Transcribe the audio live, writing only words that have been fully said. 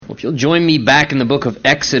Well, if you'll join me back in the book of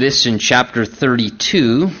Exodus in chapter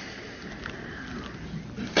 32,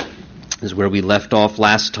 is where we left off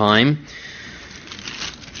last time.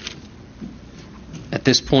 At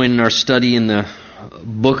this point in our study in the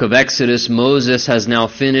book of Exodus, Moses has now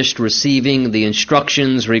finished receiving the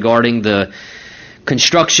instructions regarding the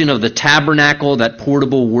construction of the tabernacle, that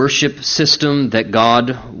portable worship system that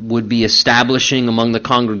God would be establishing among the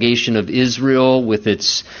congregation of Israel with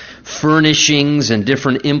its furnishings and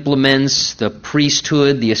different implements, the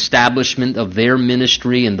priesthood, the establishment of their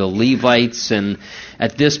ministry and the Levites. And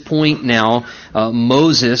at this point now,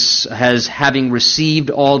 Moses has, having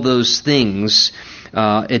received all those things,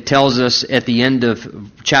 it tells us at the end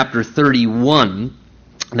of chapter 31,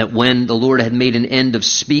 that when the Lord had made an end of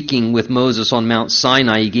speaking with Moses on Mount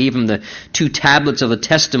Sinai, He gave him the 2 tablets of the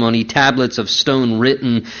testimony, tablets of stone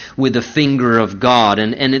written with the finger of God.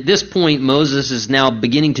 And at this point, Moses is now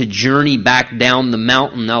beginning to journey back down the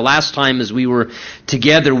mountain. Now, last time as we were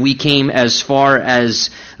together, we came as far as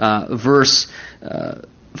verse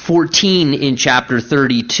 14 in chapter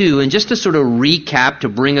 32, and just to sort of recap, to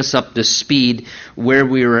bring us up to speed where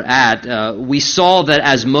we were at, we saw that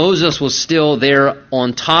as Moses was still there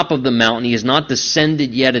on top of the mountain, he has not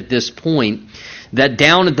descended yet at this point, that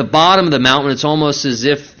down at the bottom of the mountain, it's almost as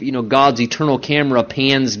if, God's eternal camera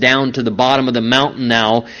pans down to the bottom of the mountain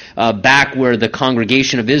now, back where the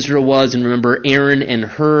congregation of Israel was. And remember, Aaron and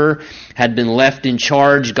Hur had been left in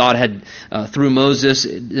charge. God had, through Moses,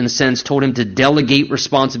 in a sense, told him to delegate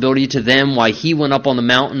responsibility to them while he went up on the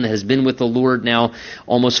mountain, has been with the Lord now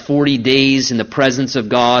almost 40 days in the presence of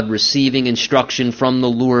God, receiving instruction from the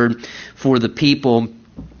Lord for the people.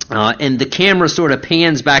 And the camera sort of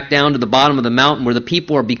pans back down to the bottom of the mountain where the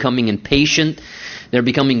people are becoming impatient. They're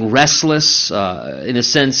becoming restless. In a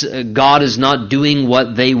sense, God is not doing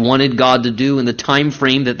what they wanted God to do in the time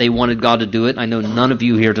frame that they wanted God to do it. I know none of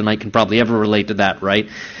you here tonight can probably ever relate to that, right?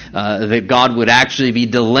 That God would actually be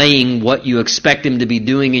delaying what you expect Him to be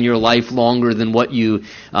doing in your life longer than what you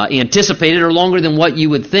anticipated, or longer than what you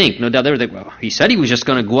would think. No doubt they were thinking, well, He said He was just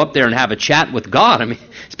going to go up there and have a chat with God. I mean,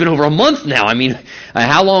 it's been over a month now. I mean,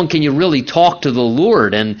 how long can you really talk to the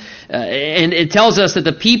Lord? And it tells us that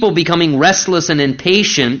the people becoming restless and impatient,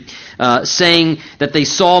 saying that they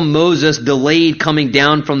saw Moses delayed coming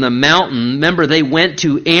down from the mountain. Remember, they went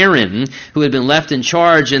to Aaron, who had been left in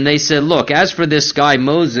charge, and they said, look, as for this guy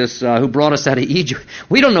Moses, who brought us out of Egypt,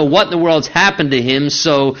 we don't know what in the world's happened to him,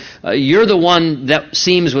 so you're the one that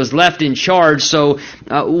seems was left in charge, so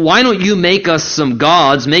why don't you make us some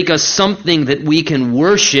gods, make us something that we can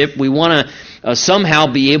worship. We want to somehow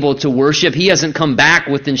be able to worship. He hasn't come back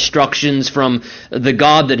with instructions from the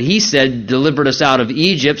God that He said delivered us out of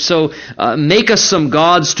Egypt. So make us some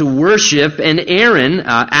gods to worship. And Aaron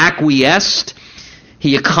acquiesced.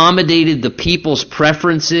 He accommodated the people's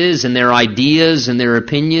preferences and their ideas and their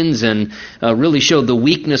opinions, and really showed the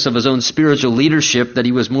weakness of his own spiritual leadership, that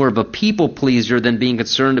he was more of a people pleaser than being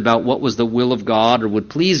concerned about what was the will of God or would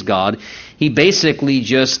please God. He basically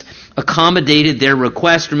just accommodated their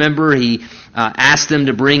request. Remember, he asked them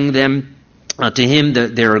to bring them to him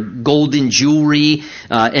their golden jewelry,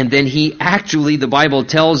 and then he actually, the Bible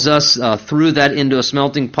tells us, threw that into a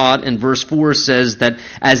smelting pot, and verse 4 says that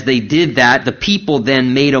as they did that, the people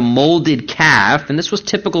then made a molded calf, and this was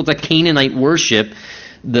typical to Canaanite worship,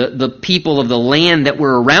 the people of the land that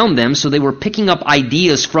were around them, so they were picking up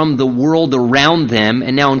ideas from the world around them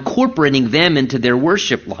and now incorporating them into their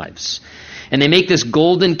worship lives. And they make this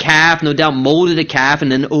golden calf, no doubt molded a calf,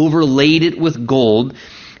 and then overlaid it with gold.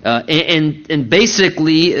 And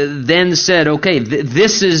basically then said, okay,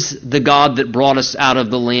 this is the God that brought us out of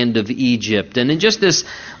the land of Egypt. And in just this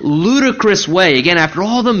ludicrous way, again, after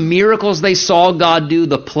all the miracles they saw God do,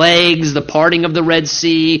 the plagues, the parting of the Red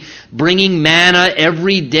Sea, bringing manna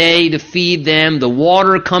every day to feed them, the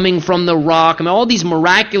water coming from the rock, I mean, all these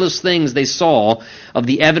miraculous things they saw of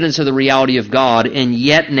the evidence of the reality of God, and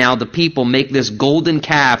yet now the people make this golden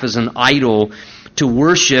calf as an idol to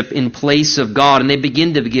worship in place of God. And they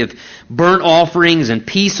begin to give burnt offerings and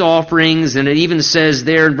peace offerings. And it even says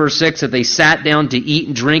there in verse 6 that they sat down to eat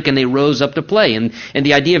and drink and they rose up to play. And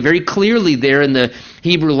the idea very clearly there in the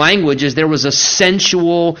Hebrew language is there was a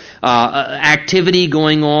sensual activity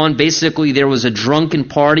going on. Basically, there was a drunken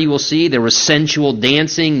party, we'll see. There was sensual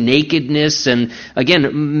dancing, nakedness, and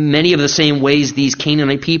again, many of the same ways these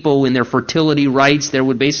Canaanite people in their fertility rites, there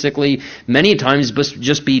would basically many times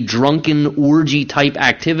just be drunken orgy type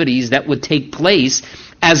activities that would take place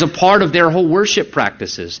as a part of their whole worship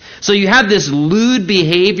practices. So you have this lewd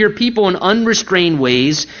behavior. People in unrestrained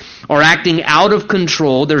ways are acting out of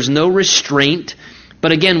control. There's no restraint.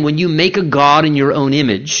 But again, when you make a god in your own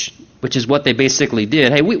image, which is what they basically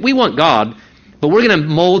did. Hey, we want God, but we're going to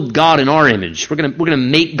mold God in our image. We're going to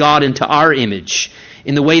make God into our image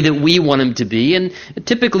in the way that we want him to be. And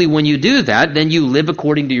typically when you do that, then you live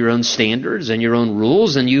according to your own standards and your own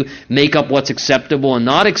rules, and you make up what's acceptable and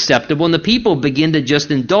not acceptable, and the people begin to just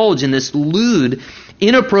indulge in this lewd,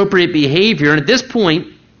 inappropriate behavior. And at this point,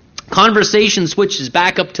 conversation switches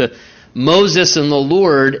back up to Moses and the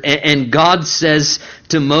Lord, and God says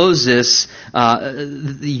to Moses,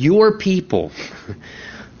 your people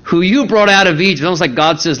who you brought out of Egypt. It's almost like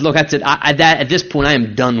God says, look, that's it. At this point, I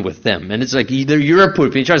am done with them. And it's like, either you're a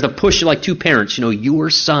proof. He tries to push you like two parents. Your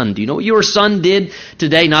son. Do you know what your son did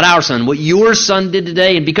today? Not our son. What your son did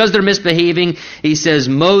today. And because they're misbehaving, he says,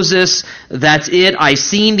 Moses, that's it. I've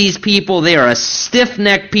seen these people. They are a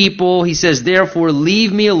stiff-necked people. He says, therefore,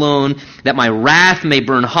 leave me alone, that my wrath may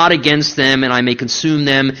burn hot against them, and I may consume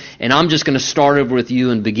them. And I'm just going to start over with you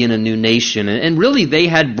and begin a new nation. And really, they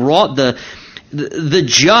had brought the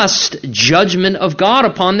just judgment of God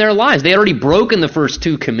upon their lives. They had already broken the first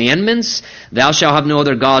two commandments. Thou shalt have no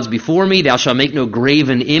other gods before me. Thou shalt make no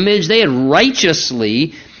graven image. They had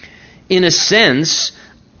righteously, in a sense,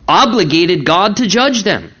 obligated God to judge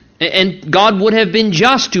them. And God would have been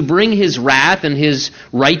just to bring his wrath and his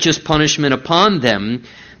righteous punishment upon them.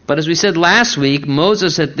 But as we said last week,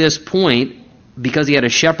 Moses at this point, because he had a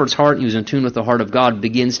shepherd's heart and he was in tune with the heart of God,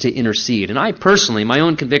 begins to intercede. And I personally, my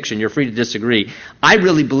own conviction, you're free to disagree, I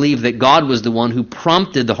really believe that God was the one who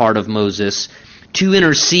prompted the heart of Moses to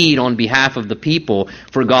intercede on behalf of the people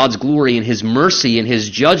for God's glory and his mercy and his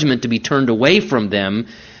judgment to be turned away from them,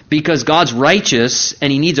 because God's righteous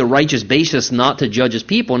and he needs a righteous basis not to judge his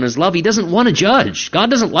people. In his love, he doesn't want to judge. God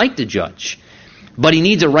doesn't like to judge. But he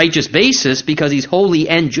needs a righteous basis because he's holy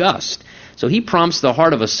and just. So he prompts the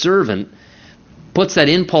heart of a servant, puts that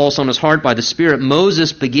impulse on his heart by the Spirit.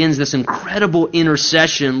 Moses begins this incredible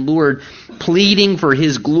intercession, Lord, pleading for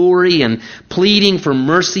his glory and pleading for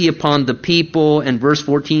mercy upon the people. And verse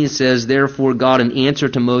 14 says, therefore God, in answer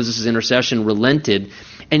to Moses' intercession, relented,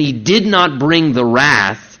 and he did not bring the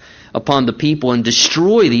wrath upon the people and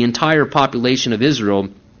destroy the entire population of Israel,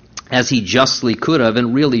 as he justly could have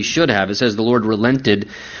and really should have. It says the Lord relented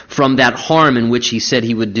from that harm in which he said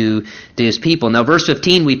he would do to his people. Now verse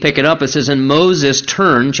 15, we pick it up. It says, and Moses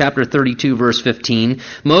turned, chapter 32, verse 15,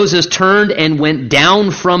 Moses turned and went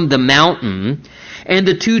down from the mountain, and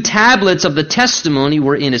the two tablets of the testimony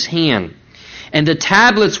were in his hand. And the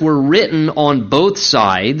tablets were written on both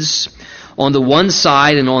sides. On the one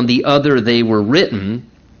side and on the other they were written.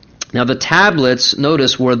 Now the tablets,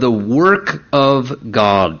 notice, were the work of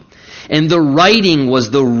God. And the writing was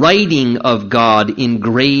the writing of God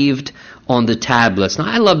engraved on the tablets. Now,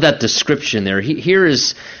 I love that description there. Here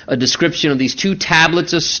is a description of these two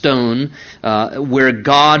tablets of stone where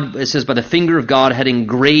God, it says, by the finger of God had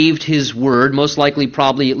engraved his word. Most likely,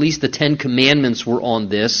 probably, at least the 10 Commandments were on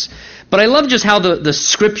this. But I love just how the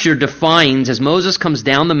Scripture defines, as Moses comes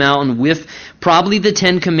down the mountain with probably the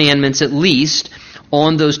 10 Commandments at least,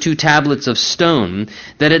 on those two tablets of stone,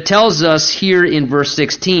 that it tells us here in verse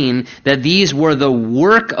 16 that these were the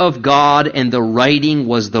work of God and the writing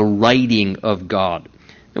was the writing of God.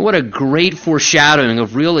 And what a great foreshadowing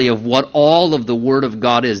of what all of the Word of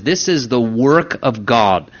God is. This is the work of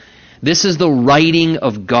God. This is the writing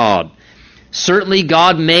of God. Certainly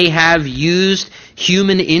God may have used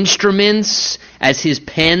human instruments as his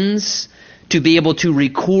pens to be able to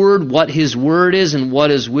record what his word is and what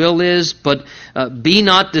his will is, but be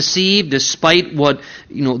not deceived, despite what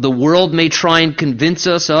the world may try and convince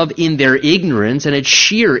us of in their ignorance, and it's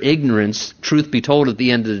sheer ignorance, truth be told, at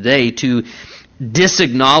the end of the day, to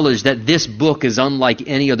disacknowledge that this book is unlike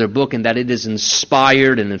any other book and that it is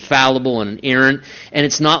inspired and infallible and inerrant, and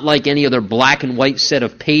it's not like any other black and white set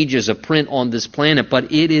of pages of print on this planet,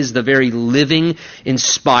 but it is the very living,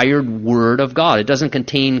 inspired Word of God. It doesn't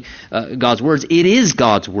contain God's words. It is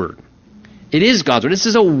God's Word. It is God's Word. This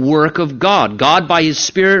is a work of God. God, by His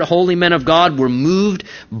Spirit, holy men of God, were moved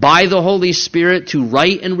by the Holy Spirit to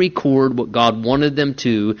write and record what God wanted them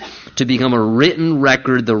to become a written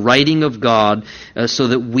record, the writing of God, so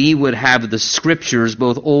that we would have the Scriptures,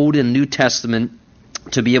 both Old and New Testament,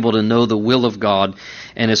 to be able to know the will of God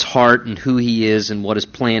and His heart and who He is and what His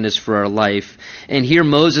plan is for our life. And here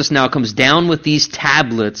Moses now comes down with these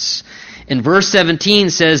tablets. And verse 17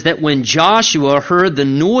 says that when Joshua heard the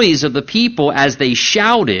noise of the people as they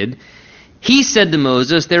shouted, he said to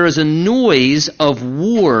Moses, there is a noise of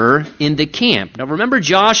war in the camp. Now remember,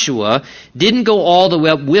 Joshua didn't go all the way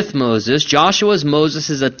up with Moses. Joshua is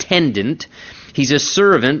Moses' attendant. He's a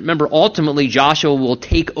servant. Remember, ultimately Joshua will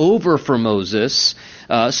take over for Moses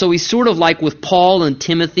So he's sort of like with Paul and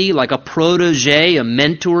Timothy, like a protege, a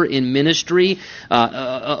mentor in ministry,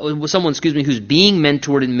 someone, who's being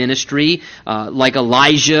mentored in ministry, like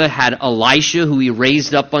Elijah had Elisha, who he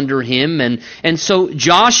raised up under him. And so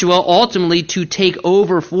Joshua, ultimately, to take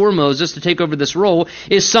over for Moses, to take over this role,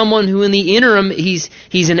 is someone who in the interim, he's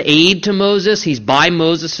an aide to Moses, he's by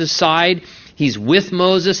Moses' side, he's with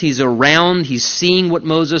Moses, he's around, he's seeing what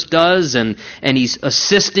Moses does, and he's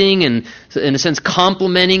assisting and, in a sense,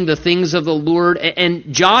 complimenting the things of the Lord.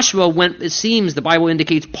 And Joshua went, it seems, the Bible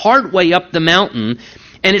indicates, part way up the mountain,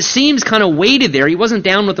 and it seems kind of waited there. He wasn't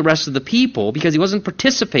down with the rest of the people because he wasn't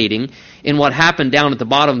participating in what happened down at the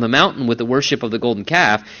bottom of the mountain with the worship of the golden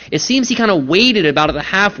calf. It seems he kind of waited about at the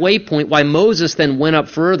halfway point while Moses then went up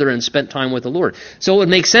further and spent time with the Lord. So it would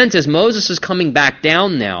make sense as Moses is coming back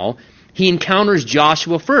down now, he encounters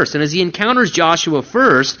Joshua first. And as he encounters Joshua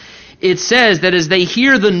first, it says that as they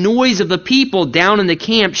hear the noise of the people down in the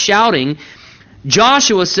camp shouting,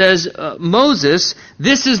 Joshua says, Moses,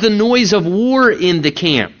 this is the noise of war in the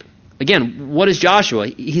camp. Again, what is Joshua?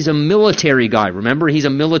 He's a military guy. Remember, he's a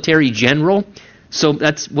military general. So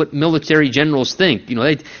that's what military generals think.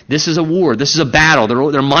 This is a war. This is a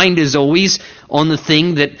battle. Their mind is always on the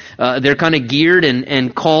thing that they're kind of geared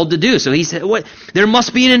and called to do. So he said, there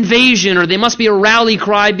must be an invasion, or there must be a rally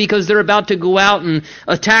cry because they're about to go out and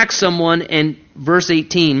attack someone. And verse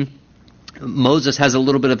 18, Moses has a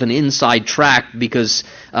little bit of an inside track because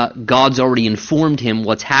God's already informed him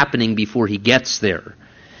what's happening before he gets there.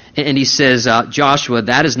 And he says, Joshua,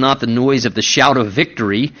 that is not the noise of the shout of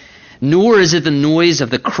victory, nor is it the noise of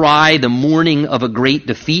the cry, the mourning of a great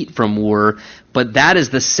defeat from war, but that is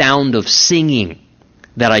the sound of singing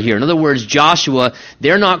that I hear. In other words, Joshua,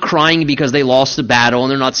 they're not crying because they lost the battle, and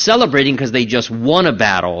they're not celebrating because they just won a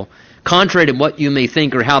battle. Contrary to what you may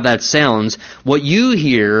think or how that sounds, what you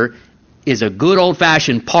hear is a good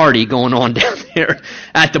old-fashioned party going on down there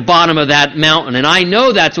at the bottom of that mountain. And I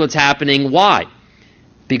know that's what's happening. Why?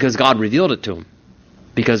 Because God revealed it to him.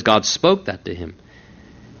 Because God spoke that to him.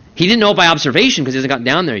 He didn't know it by observation because he hasn't gotten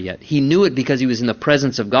down there yet. He knew it because he was in the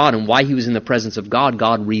presence of God, and why he was in the presence of God,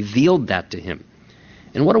 God revealed that to him.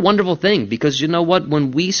 And what a wonderful thing, because you know what?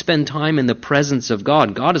 When we spend time in the presence of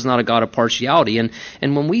God, God is not a God of partiality, and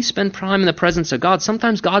when we spend time in the presence of God,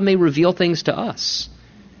 sometimes God may reveal things to us.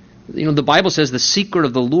 The Bible says the secret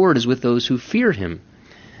of the Lord is with those who fear him.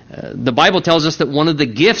 The Bible tells us that one of the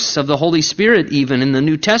gifts of the Holy Spirit, even in the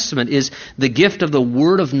New Testament, is the gift of the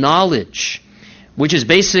word of knowledge, which is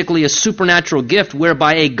basically a supernatural gift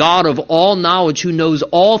whereby a God of all knowledge who knows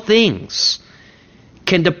all things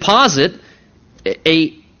can deposit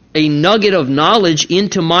a nugget of knowledge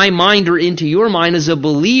into my mind or into your mind as a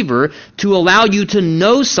believer to allow you to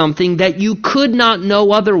know something that you could not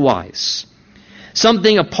know otherwise.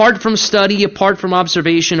 Something apart from study, apart from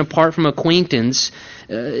observation, apart from acquaintance,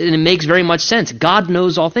 and it makes very much sense. God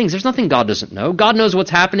knows all things. There's nothing God doesn't know. God knows what's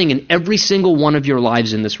happening in every single one of your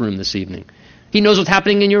lives in this room this evening. He knows what's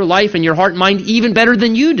happening in your life and your heart and mind even better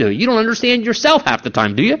than you do. You don't understand yourself half the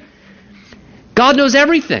time, do you? God knows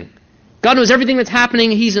everything. God knows everything that's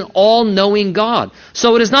happening. He's an all-knowing God.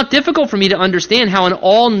 So it is not difficult for me to understand how an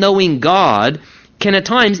all-knowing God can at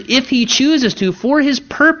times, if he chooses to, for his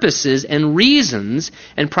purposes and reasons,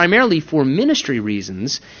 and primarily for ministry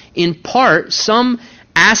reasons, impart some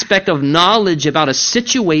aspect of knowledge about a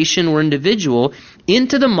situation or individual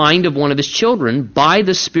into the mind of one of his children by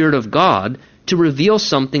the Spirit of God to reveal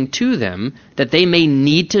something to them that they may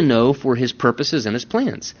need to know for his purposes and his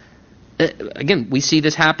plans. Again, we see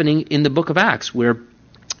this happening in the book of Acts, where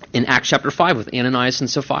in Acts chapter 5 with Ananias and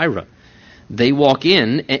Sapphira, they walk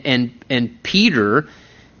in and Peter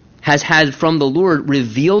has had from the Lord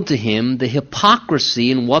revealed to him the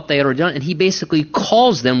hypocrisy in what they had done, and he basically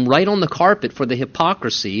calls them right on the carpet for the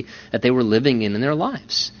hypocrisy that they were living in their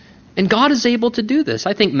lives. And God is able to do this.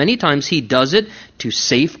 I think many times he does it to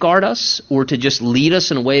safeguard us or to just lead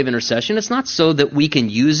us in a way of intercession. It's not so that we can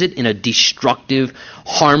use it in a destructive,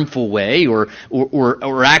 harmful way or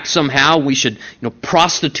act somehow we should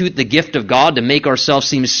prostitute the gift of God to make ourselves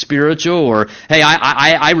seem spiritual, or, hey,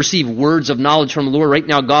 I receive words of knowledge from the Lord. Right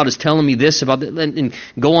now God is telling me this about it, and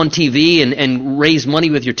go on TV and raise money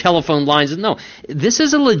with your telephone lines. No, this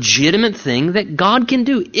is a legitimate thing that God can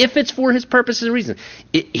do if it's for his purposes and reasons.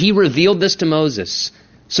 He revealed this to Moses.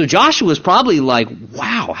 So Joshua was probably like,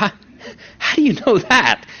 wow, how do you know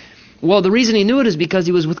that? Well, the reason he knew it is because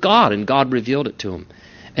he was with God, and God revealed it to him.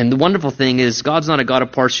 And the wonderful thing is, God's not a God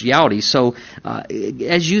of partiality. So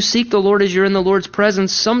as you seek the Lord, as you're in the Lord's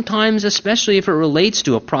presence, sometimes, especially if it relates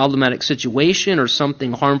to a problematic situation or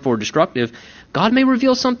something harmful or destructive, God may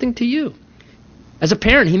reveal something to you. As a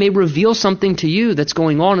parent, he may reveal something to you that's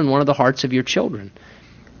going on in one of the hearts of your children.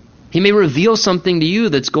 He may reveal something to you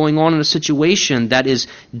that's going on in a situation that is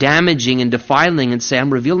damaging and defiling and say,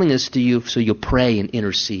 I'm revealing this to you so you'll pray and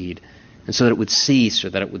intercede, and so that it would cease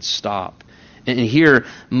or that it would stop. And here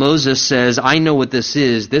Moses says, I know what this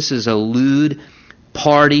is. This is a lewd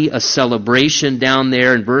party, a celebration down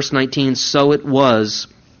there. In verse 19, so it was,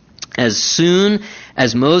 as soon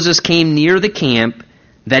as Moses came near the camp,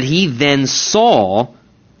 that he then saw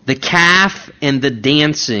the calf and the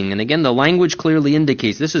dancing. And again, the language clearly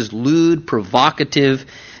indicates this is lewd, provocative.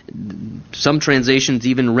 Some translations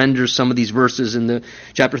even render some of these verses in the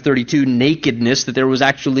chapter 32 nakedness, that there was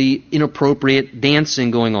actually inappropriate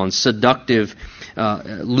dancing going on, seductive,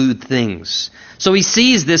 lewd things. So he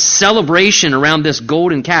sees this celebration around this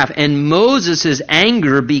golden calf, and Moses'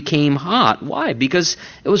 anger became hot. Why? Because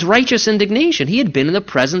it was righteous indignation. He had been in the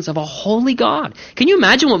presence of a holy God. Can you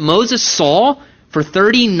imagine what Moses saw for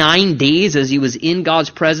 39 days as he was in God's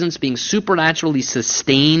presence, being supernaturally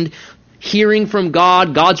sustained, hearing from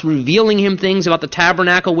God, God's revealing him things about the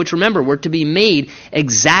tabernacle, which, remember, were to be made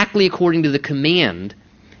exactly according to the command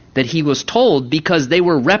that he was told, because they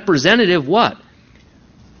were representative, what?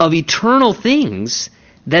 Of eternal things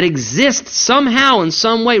that exist somehow in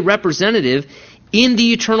some way representative in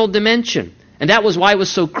the eternal dimension. And that was why it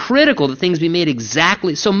was so critical that things be made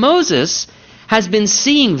exactly. So Moses has been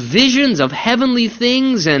seeing visions of heavenly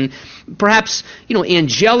things and perhaps,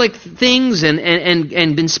 angelic things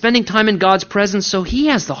and been spending time in God's presence. So he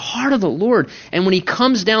has the heart of the Lord. And when he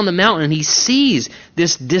comes down the mountain and he sees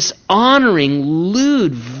this dishonoring,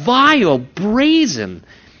 lewd, vile, brazen,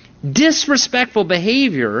 disrespectful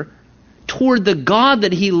behavior toward the God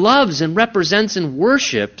that he loves and represents and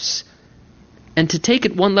worships, and to take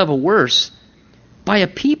it one level worse, by a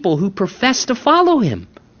people who profess to follow him.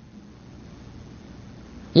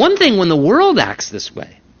 One thing when the world acts this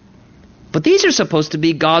way, but these are supposed to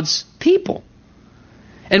be God's people.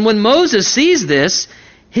 And when Moses sees this,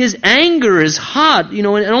 his anger is hot, and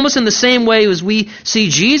almost in the same way as we see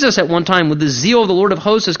Jesus at one time with the zeal of the Lord of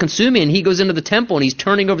hosts is consuming, and he goes into the temple and he's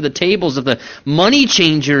turning over the tables of the money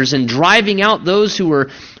changers and driving out those who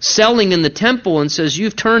were selling in the temple and says,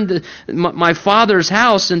 you've turned my father's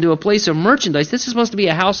house into a place of merchandise. This is supposed to be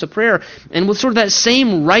a house of prayer. And with sort of that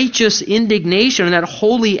same righteous indignation and that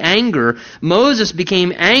holy anger, Moses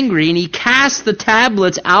became angry and he cast the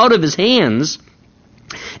tablets out of his hands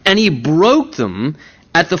and he broke them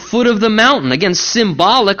at the foot of the mountain. Again,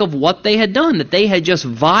 symbolic of what they had done, that they had just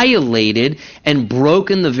violated and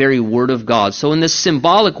broken the very word of God. So in this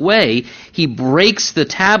symbolic way, he breaks the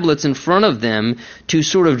tablets in front of them to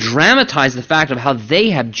sort of dramatize the fact of how they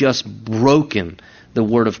have just broken the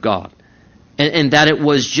word of God. And that it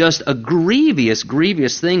was just a grievous,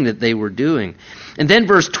 grievous thing that they were doing. And then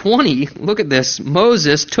verse 20, look at this.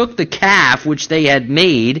 Moses took the calf which they had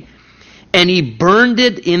made, and he burned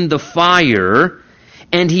it in the fire,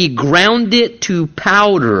 and he ground it to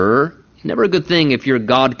powder. Never a good thing if your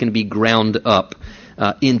God can be ground up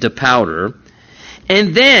into powder.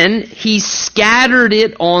 And then he scattered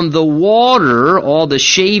it on the water, all the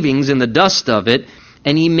shavings and the dust of it,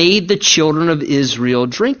 and he made the children of Israel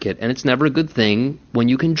drink it. And it's never a good thing when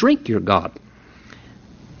you can drink your God.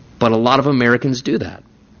 But a lot of Americans do that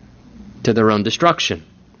to their own destruction.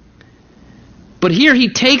 But here he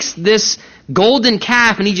takes this golden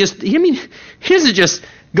calf and he doesn't just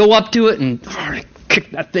go up to it and kick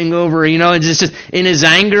that thing over, and just in his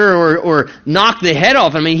anger or knock the head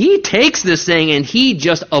off. He takes this thing and he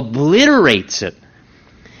just obliterates it.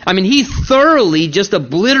 He thoroughly just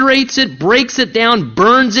obliterates it, breaks it down,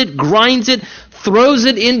 burns it, grinds it, throws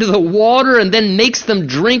it into the water, and then makes them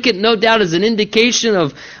drink it, no doubt as an indication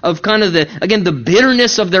of kind of the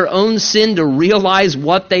bitterness of their own sin, to realize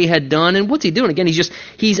what they had done. And what's he doing? Again,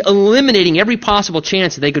 he's eliminating every possible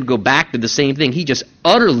chance that they could go back to the same thing. He just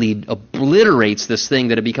utterly obliterates this thing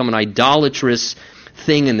that had become an idolatrous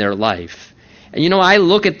thing in their life. And I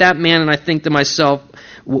look at that man and I think to myself,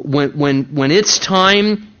 when it's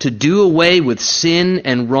time to do away with sin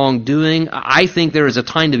and wrongdoing, I think there is a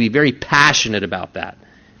time to be very passionate about that.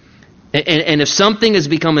 And if something has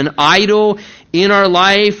become an idol in our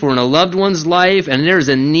life or in a loved one's life, and there's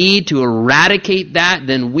a need to eradicate that,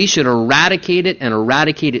 then we should eradicate it, and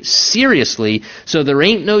eradicate it seriously, so there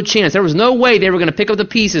ain't no chance. There was no way they were going to pick up the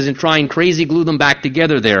pieces and try and crazy glue them back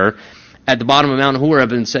together there at the bottom of Mount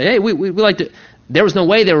Horeb and say, hey, we like to... There was no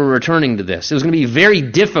way they were returning to this. It was going to be very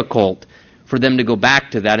difficult for them to go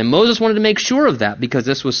back to that. And Moses wanted to make sure of that because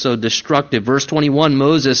this was so destructive. Verse 21,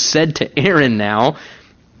 Moses said to Aaron now,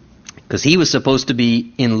 because he was supposed to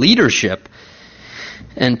be in leadership,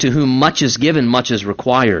 and to whom much is given, much is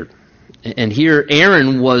required. And here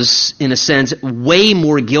Aaron was, in a sense, way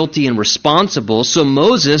more guilty and responsible. So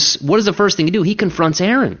Moses, what is the first thing he do? He confronts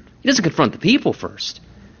Aaron. He doesn't confront the people first.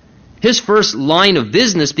 His first line of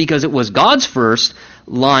business, because it was God's first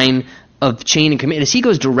line of chain of command, is he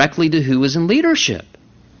goes directly to who is in leadership.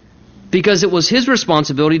 Because it was his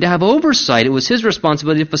responsibility to have oversight. It was his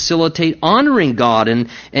responsibility to facilitate honoring God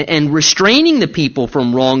and restraining the people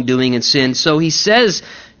from wrongdoing and sin. So he says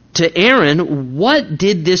to Aaron, what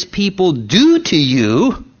did this people do to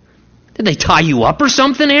you? Did they tie you up or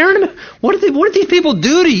something, Aaron? What did these people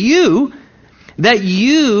do to you that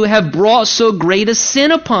you have brought so great a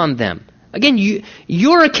sin upon them? Again,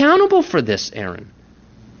 you're accountable for this, Aaron.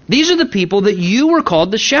 These are the people that you were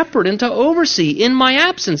called to shepherd and to oversee in my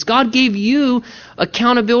absence. God gave you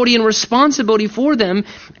accountability and responsibility for them.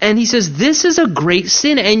 And he says, this is a great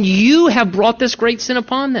sin, and you have brought this great sin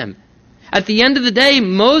upon them. At the end of the day,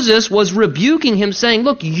 Moses was rebuking him, saying,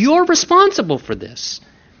 look, you're responsible for this.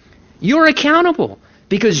 You're accountable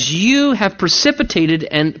because you have precipitated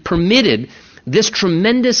and permitted this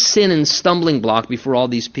tremendous sin and stumbling block before all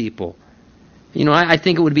these people. You know, I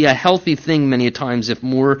think it would be a healthy thing many times if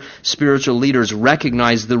more spiritual leaders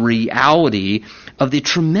recognize the reality of the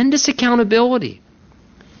tremendous accountability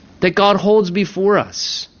that God holds before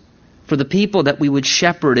us for the people that we would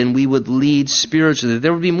shepherd and we would lead spiritually.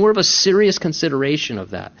 There would be more of a serious consideration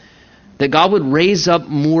of that. That God would raise up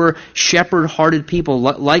more shepherd-hearted people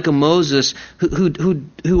like a Moses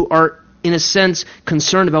who are, in a sense,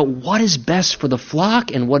 concerned about what is best for the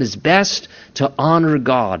flock and what is best to honor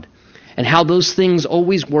God. And how those things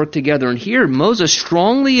always work together. And here Moses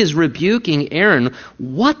strongly is rebuking Aaron.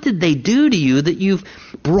 What did they do to you that you've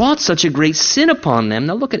brought such a great sin upon them?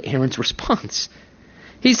 Now look at Aaron's response.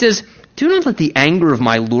 He says, do not let the anger of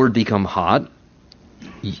my Lord become hot.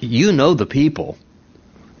 You know the people.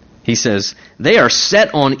 He says, they are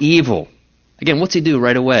set on evil. Again, what's he do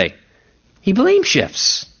right away? He blame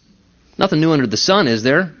shifts. Nothing new under the sun, is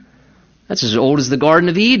there? That's as old as the Garden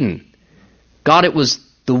of Eden. God, it was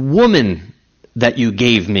the woman that you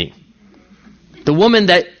gave me. The woman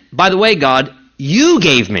that, by the way, God, you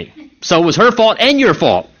gave me. So it was her fault and your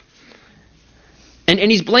fault. And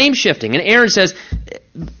he's blame shifting. And Aaron says,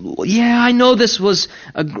 yeah, I know this was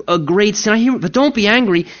a great sin. I hear it, but don't be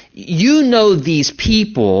angry. You know these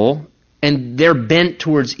people and they're bent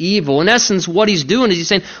towards evil. In essence, what he's doing is he's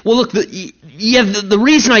saying, well, look, the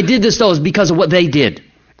reason I did this, though, is because of what they did.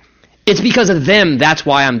 It's because of them, that's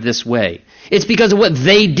why I'm this way. It's because of what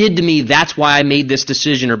they did to me, that's why I made this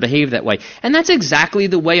decision or behaved that way. And that's exactly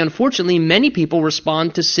the way, unfortunately, many people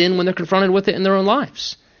respond to sin when they're confronted with it in their own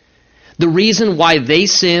lives. The reason why they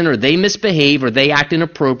sin or they misbehave or they act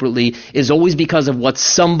inappropriately is always because of what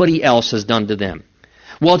somebody else has done to them.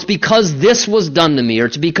 Well, it's because this was done to me, or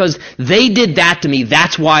it's because they did that to me,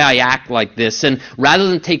 that's why I act like this. And rather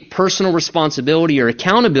than take personal responsibility or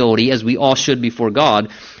accountability, as we all should before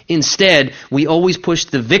God, instead, we always push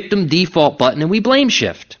the victim default button and we blame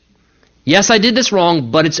shift. Yes, I did this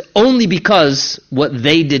wrong, but it's only because what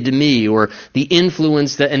they did to me or the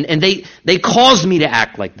influence that, and they caused me to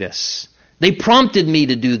act like this. They prompted me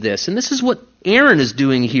to do this. And this is what Aaron is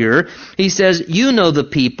doing here. He says, you know the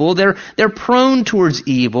people, they're prone towards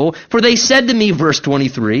evil. For they said to me, verse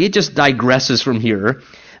 23, it just digresses from here,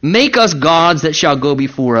 make us gods that shall go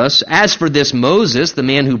before us. As for this Moses, the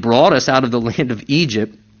man who brought us out of the land of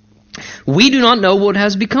Egypt, we do not know what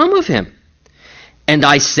has become of him. And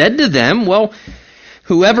I said to them, well,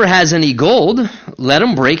 whoever has any gold, let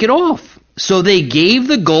him break it off. So they gave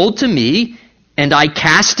the gold to me, and I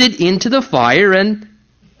cast it into the fire, and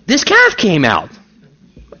this calf came out.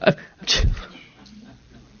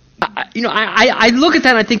 I look at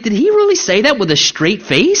that and I think, did he really say that with a straight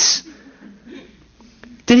face?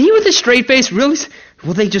 Did he with a straight face really say,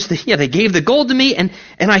 well, they gave the gold to me, and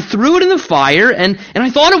I threw it in the fire, and I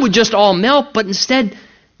thought it would just all melt, but instead,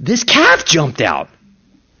 this calf jumped out.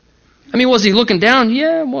 I mean, was he looking down?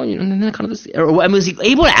 Yeah, well, kind of this. Or was he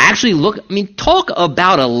able to actually look? I mean, talk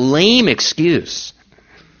about a lame excuse.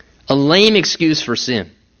 A lame excuse for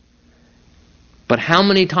sin. But how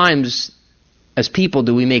many times, as people,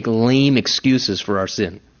 do we make lame excuses for our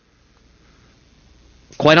sin?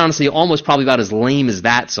 Quite honestly, almost probably about as lame as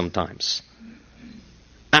that sometimes.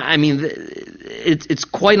 I mean, it's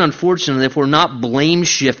quite unfortunate if we're not blame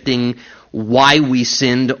shifting why we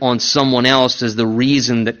sinned on someone else as the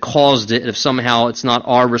reason that caused it. If somehow it's not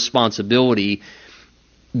our responsibility,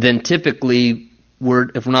 then typically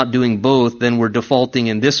if we're not doing both, then we're defaulting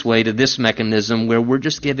in this way to this mechanism where we're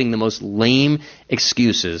just giving the most lame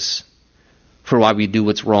excuses for why we do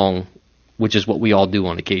what's wrong, which is what we all do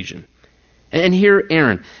on occasion. And here,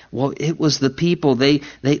 Aaron, well, it was the people, and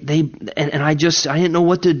I didn't know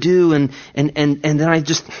what to do, and then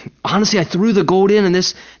honestly, I threw the gold in, and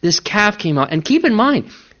this calf came out. And keep in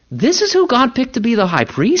mind, this is who God picked to be the high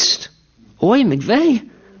priest. Oy McVeigh.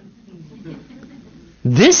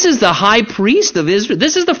 This is the high priest of Israel.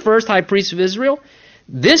 This is the first high priest of Israel.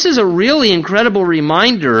 This is a really incredible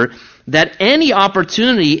reminder that any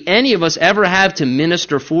opportunity any of us ever have to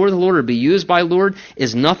minister for the Lord or be used by the Lord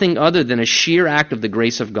is nothing other than a sheer act of the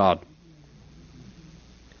grace of God.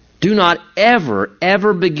 Do not ever,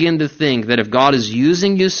 ever begin to think that if God is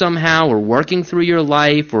using you somehow or working through your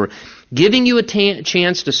life or giving you a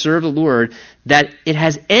chance to serve the Lord, that it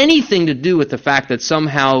has anything to do with the fact that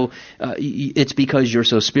somehow it's because you're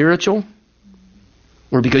so spiritual,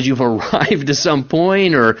 or because you've arrived to some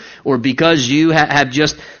point, or because you have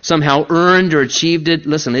just somehow earned or achieved it.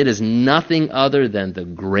 Listen, it is nothing other than the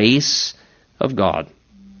grace of God.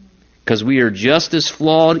 Because we are just as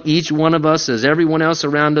flawed, each one of us, as everyone else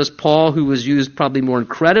around us. Paul, who was used probably more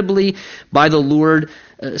incredibly by the Lord,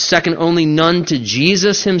 second only none to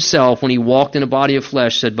Jesus himself when he walked in a body of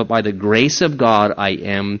flesh, said, "But by the grace of God I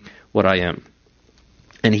am what I am."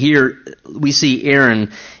 And here we see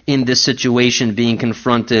Aaron in this situation being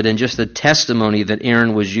confronted, and just the testimony that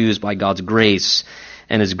Aaron was used by God's grace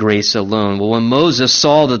and his grace alone. Well, when Moses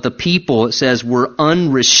saw that the people, it says, were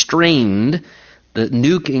unrestrained,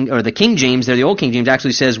 the King James there, the Old King James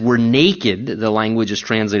actually says were naked. The language is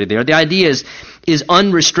translated there. The idea is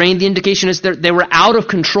unrestrained. The indication is that they were out of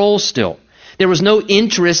control still. There was no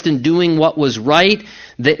interest in doing what was right.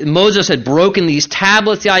 Moses had broken these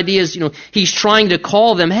tablets. The idea is, he's trying to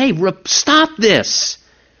call them, hey, stop this.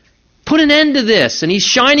 Put an end to this. And he's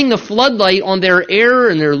shining the floodlight on their error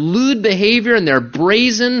and their lewd behavior and their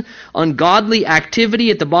brazen, ungodly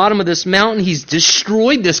activity at the bottom of this mountain. He's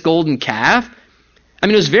destroyed this golden calf.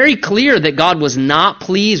 It was very clear that God was not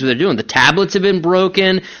pleased with what they're doing. The tablets have been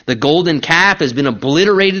broken. The golden calf has been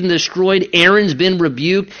obliterated and destroyed. Aaron's been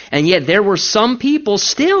rebuked. And yet there were some people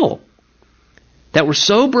still that were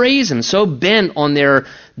so brazen, so bent on their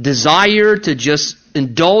desire to just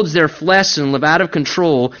indulge their flesh and live out of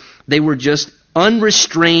control. They were just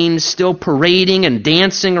unrestrained, still parading and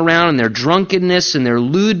dancing around in their drunkenness and their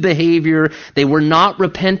lewd behavior. They were not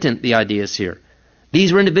repentant, the idea is here.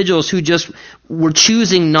 These were individuals who just were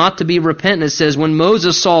choosing not to be repentant. It says, when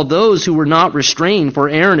Moses saw those who were not restrained, for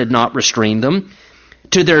Aaron had not restrained them,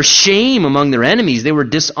 to their shame among their enemies, they were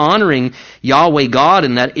dishonoring Yahweh God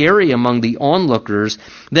in that area among the onlookers.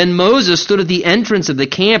 Then Moses stood at the entrance of the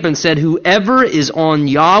camp and said, whoever is on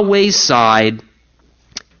Yahweh's side,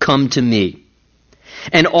 come to me.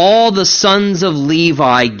 And all the sons of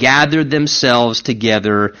Levi gathered themselves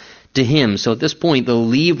together to him. So at this point,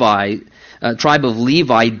 the tribe of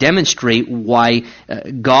Levi demonstrate why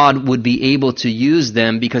God would be able to use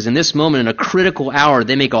them, because in this moment, in a critical hour,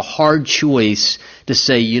 they make a hard choice to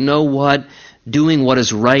say, you know what? Doing what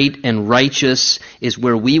is right and righteous is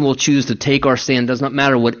where we will choose to take our stand. It does not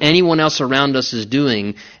matter what anyone else around us is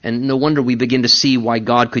doing. And no wonder we begin to see why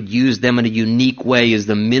God could use them in a unique way as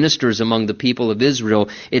the ministers among the people of Israel.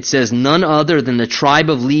 It says, none other than the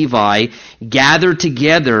tribe of Levi gathered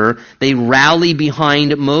together. They rally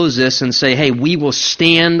behind Moses and say, hey, we will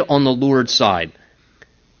stand on the Lord's side.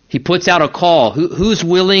 He puts out a call. Who's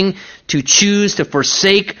willing to choose to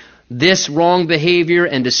forsake this wrong behavior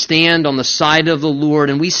and to stand on the side of the Lord?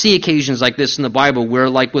 And we see occasions like this in the Bible where,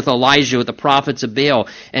 like with Elijah, with the prophets of Baal,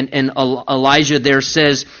 and Elijah there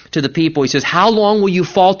says to the people, he says, how long will you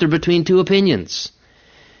falter between two opinions?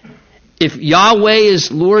 If Yahweh is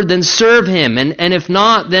Lord, then serve him. And if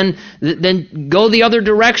not, then go the other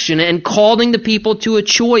direction, and calling the people to a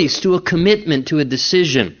choice, to a commitment, to a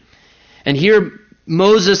decision. And here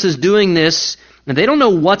Moses is doing this, and they don't know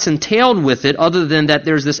what's entailed with it other than that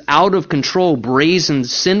there's this out-of-control, brazen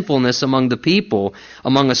sinfulness among the people,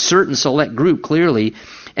 among a certain select group, clearly.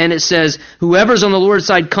 And it says, whoever's on the Lord's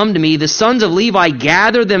side, come to me. The sons of Levi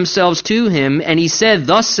gathered themselves to him, and he said,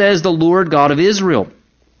 thus says the Lord God of Israel,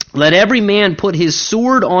 let every man put his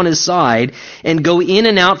sword on his side and go in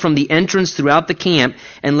and out from the entrance throughout the camp,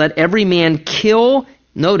 and let every man kill,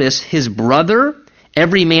 notice, his brother,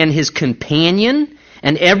 every man his companion,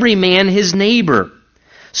 and every man his neighbor.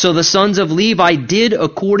 So the sons of Levi did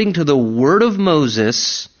according to the word of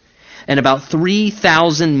Moses, and about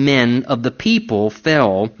 3,000 men of the people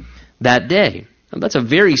fell that day. Now, that's a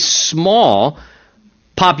very small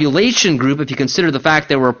population group if you consider the fact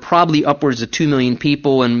there were probably upwards of 2 million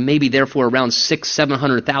people, and maybe therefore around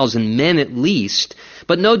 600,000-700,000 men at least.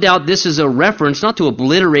 But no doubt this is a reference not to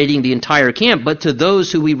obliterating the entire camp, but to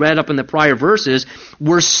those who we read up in the prior verses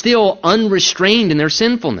were still unrestrained in their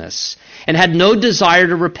sinfulness. and had no desire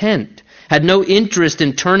to repent, had no interest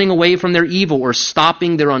in turning away from their evil or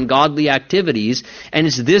stopping their ungodly activities. And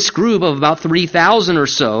it's this group of about 3,000 or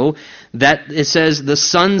so that it says the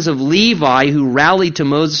sons of Levi who rallied to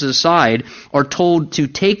Moses' side are told to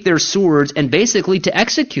take their swords and basically to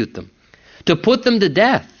execute them, to put them to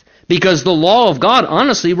death. Because the law of God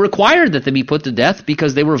honestly required that they be put to death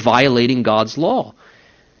because they were violating God's law.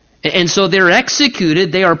 And so they're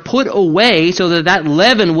executed, they are put away so that that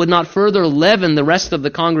leaven would not further leaven the rest of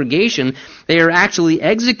the congregation. They are actually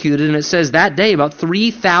executed, and it says that day about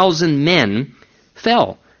 3,000 men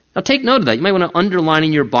fell. Now take note of that. You might want to underline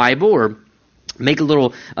in your Bible or make a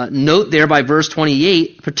little note there by verse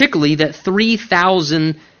 28, particularly that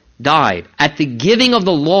 3,000 died. At the giving of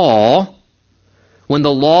the law, when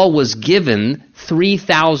the law was given,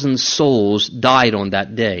 3,000 souls died on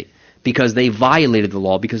that day because they violated the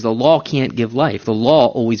law, because the law can't give life. The law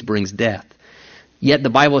always brings death. Yet the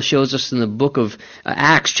Bible shows us in the book of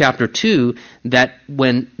Acts chapter 2 that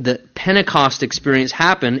when the Pentecost experience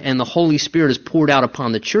happened and the Holy Spirit is poured out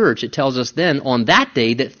upon the church, it tells us then on that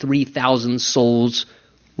day that 3,000 souls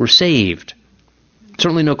were saved.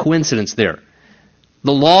 Certainly no coincidence there.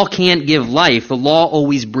 The law can't give life. The law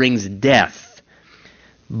always brings death.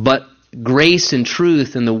 But grace and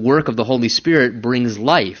truth and the work of the Holy Spirit brings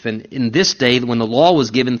life. And in this day, when the law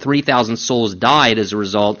was given, 3,000 souls died as a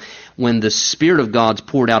result. When the Spirit of God's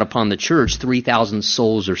poured out upon the church, 3,000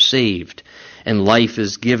 souls are saved. And life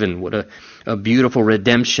is given. What a beautiful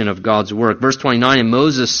redemption of God's work. Verse 29, and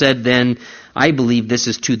Moses said then, I believe this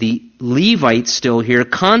is to the Levites still here,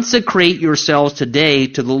 consecrate yourselves today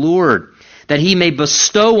to the Lord, that he may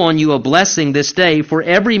bestow on you a blessing this day, for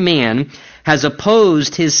every man has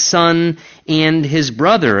opposed his son and his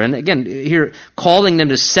brother. And again, here, calling them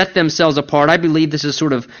to set themselves apart. I believe this is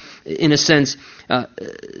sort of, in a sense,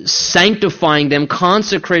 sanctifying them,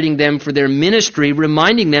 consecrating them for their ministry,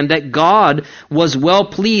 reminding them that God was well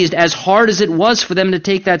pleased, as hard as it was for them to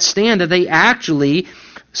take that stand, that they actually,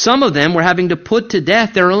 some of them were having to put to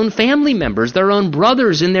death their own family members, their own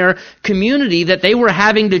brothers in their community, that they were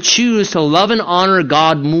having to choose to love and honor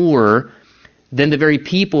God more than the very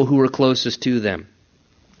people who were closest to them.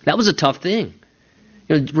 That was a tough thing.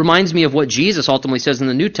 It reminds me of what Jesus ultimately says in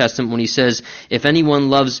the New Testament when he says, if anyone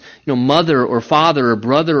loves mother or father or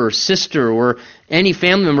brother or sister or any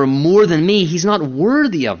family member more than me, he's not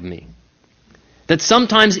worthy of me. That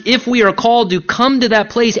sometimes if we are called to come to that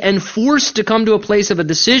place and forced to come to a place of a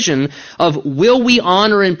decision of will we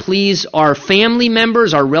honor and please our family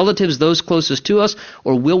members, our relatives, those closest to us,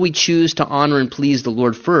 or will we choose to honor and please the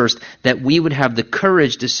Lord first, that we would have the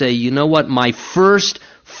courage to say, you know what, my first,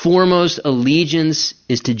 foremost allegiance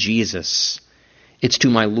is to Jesus. It's to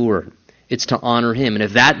my Lord. It's to honor Him. And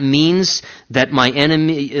if that means that my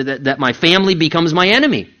enemy, that my family becomes my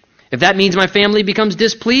enemy, if that means my family becomes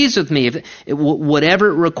displeased with me, whatever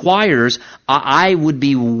it requires, I would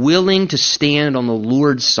be willing to stand on the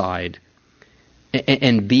Lord's side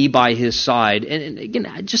and be by His side. And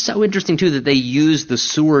again, just so interesting too that they use the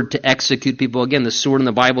sword to execute people. Again, the sword in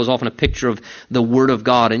the Bible is often a picture of the Word of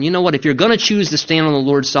God. And you know what? If you're going to choose to stand on the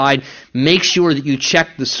Lord's side, make sure that you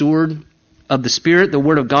check the sword of the Spirit, the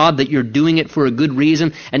Word of God, that you're doing it for a good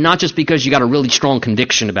reason and not just because you got a really strong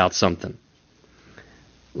conviction about something.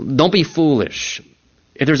 Don't be foolish.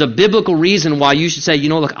 If there's a biblical reason why you should say,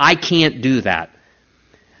 look, I can't do that,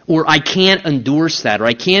 or I can't endorse that, or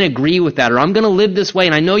I can't agree with that, or I'm going to live this way,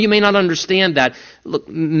 and I know you may not understand that, look,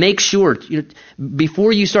 make sure,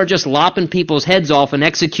 before you start just lopping people's heads off and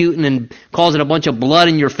executing and causing a bunch of blood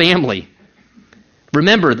in your family.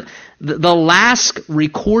 Remember, the last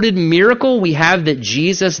recorded miracle we have that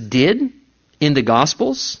Jesus did in the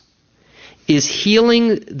Gospels is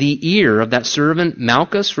healing the ear of that servant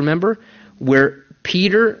Malchus, remember? Where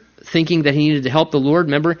Peter, thinking that he needed to help the Lord,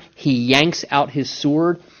 remember, he yanks out his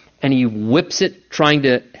sword and he whips it trying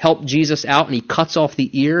to help Jesus out and he cuts off the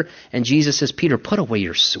ear and Jesus says, Peter, put away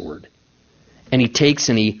your sword. And he takes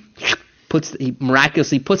and he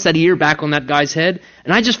miraculously puts that ear back on that guy's head.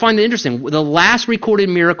 And I just find it interesting. The last recorded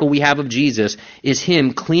miracle we have of Jesus is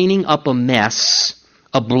Him cleaning up a mess,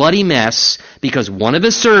 a bloody mess, because one of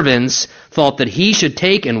His servants thought that he should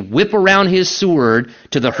take and whip around his sword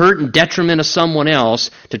to the hurt and detriment of someone else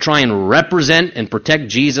to try and represent and protect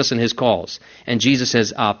Jesus and His cause. And Jesus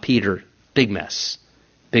says, Peter, big mess.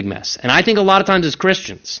 Big mess. And I think a lot of times as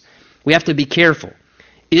Christians, we have to be careful.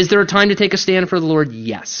 Is there a time to take a stand for the Lord?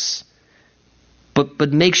 Yes.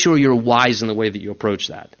 But make sure you're wise in the way that you approach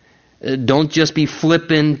that. Don't just be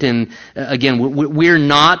flippant. And again, we're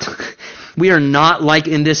not... We are not like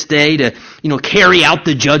in this day to, carry out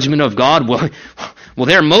the judgment of God. Well, Well,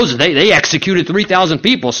 there Moses, they executed 3,000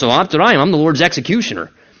 people, so after I'm the Lord's executioner.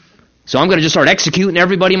 So I'm going to just start executing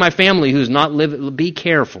everybody in my family who's not living. Be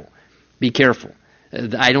careful. Be careful.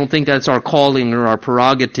 I don't think that's our calling or our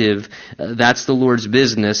prerogative. That's the Lord's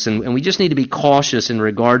business, and we just need to be cautious in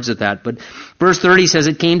regards to that. But verse 30 says,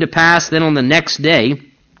 it came to pass then on the next day,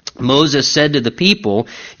 Moses said to the people,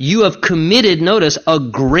 you have committed, notice, a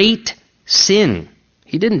great sin.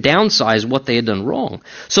 He didn't downsize what they had done wrong.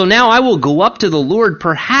 So now I will go up to the Lord.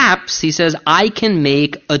 Perhaps, he says, I can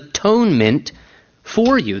make atonement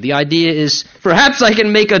for you. The idea is, perhaps I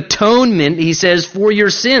can make atonement, he says, for your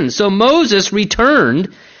sins. So Moses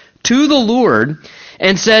returned to the Lord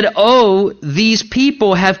and said, oh, these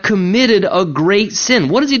people have committed a great sin.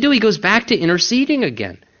 What does he do? He goes back to interceding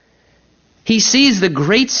again. He sees the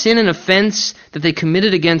great sin and offense that they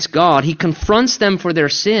committed against God. He confronts them for their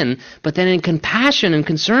sin, but then in compassion and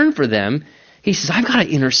concern for them, he says, I've got to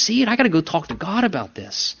intercede. I've got to go talk to God about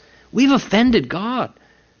this. We've offended God.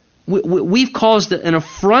 We've caused an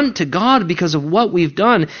affront to God because of what we've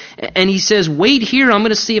done. And he says, wait here, I'm going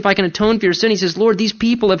to see if I can atone for your sin. He says, Lord, these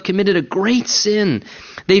people have committed a great sin.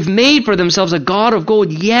 They've made for themselves a god of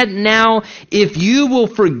gold. Yet now, if you will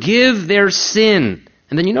forgive their sin.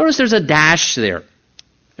 And then you notice there's a dash there.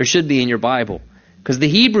 There should be in your Bible. Because the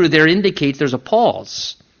Hebrew there indicates there's a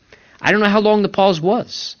pause. I don't know how long the pause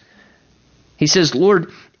was. He says,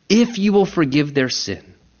 Lord, if you will forgive their sin.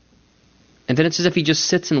 And then it's as if he just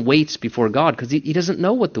sits and waits before God because he doesn't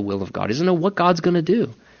know what the will of God is. He doesn't know what God's going to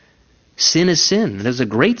do. Sin is sin. And there's a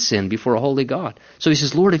great sin before a holy God. So he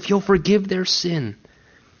says, Lord, if you'll forgive their sin.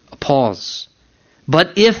 A pause.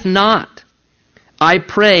 But if not, I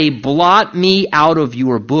pray, blot me out of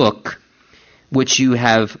your book, which you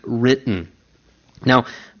have written. Now,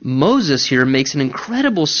 Moses here makes an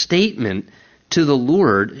incredible statement to the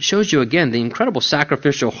Lord. It shows you again the incredible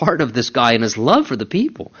sacrificial heart of this guy and his love for the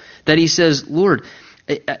people. That he says, Lord,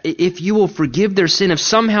 if you will forgive their sin, if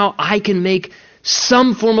somehow I can make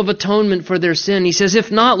some form of atonement for their sin. He says,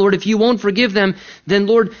 if not, Lord, if you won't forgive them, then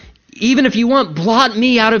Lord, even if you want, blot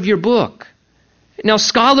me out of your book. Now,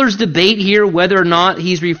 scholars debate here whether or not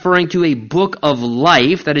he's referring to a book of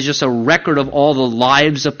life, that is just a record of all the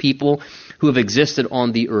lives of people who have existed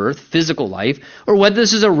on the earth, physical life, or whether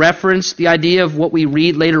this is a reference, the idea of what we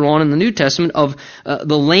read later on in the New Testament of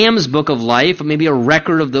the Lamb's book of life, maybe a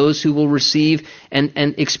record of those who will receive and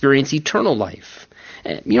experience eternal life.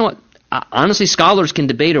 You know what? Honestly, scholars can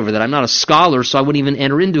debate over that. I'm not a scholar, so I wouldn't even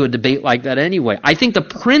enter into a debate like that anyway. I think the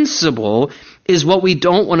principle is what we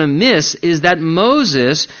don't want to miss, is that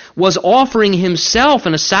Moses was offering himself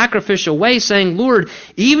in a sacrificial way, saying, Lord,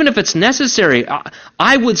 even if it's necessary,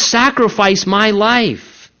 I would sacrifice my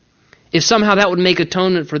life if somehow that would make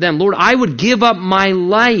atonement for them. Lord, I would give up my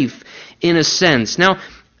life in a sense. Now,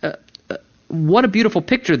 what a beautiful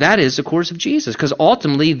picture that is, of course, of Jesus, because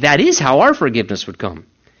ultimately that is how our forgiveness would come.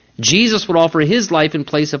 Jesus would offer his life in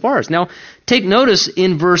place of ours. Now, take notice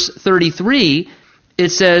in verse 33, it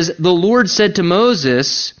says, the Lord said to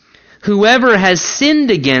Moses, whoever has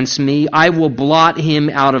sinned against me, I will blot him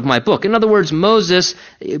out of my book. In other words, Moses,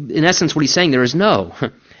 in essence, what he's saying there is no.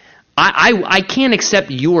 I can't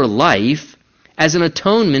accept your life as an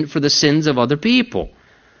atonement for the sins of other people.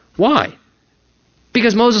 Why?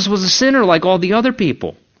 Because Moses was a sinner like all the other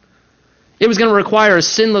people. It was going to require a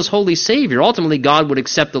sinless, holy Savior. Ultimately, God would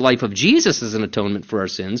accept the life of Jesus as an atonement for our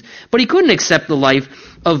sins, but he couldn't accept the life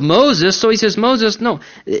of Moses, so he says, Moses, no,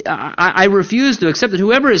 I refuse to accept it.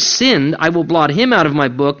 Whoever has sinned, I will blot him out of my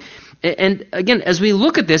book. And again, as we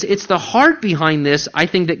look at this, it's the heart behind this, I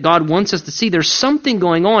think, that God wants us to see. There's something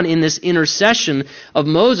going on in this intercession of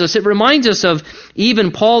Moses. It reminds us of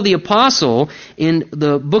even Paul the Apostle in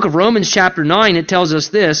the book of Romans chapter 9. It tells us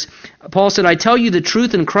this. Paul said, I tell you the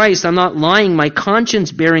truth in Christ, I'm not lying, my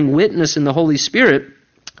conscience bearing witness in the Holy Spirit,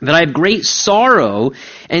 that I have great sorrow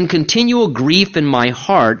and continual grief in my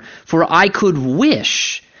heart, for I could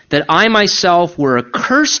wish that I myself were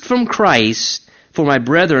accursed from Christ for my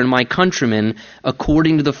brethren, my countrymen,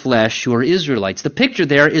 according to the flesh, who are Israelites. The picture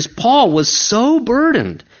there is Paul was so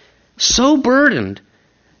burdened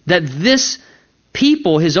that this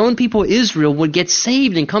people, his own people Israel, would get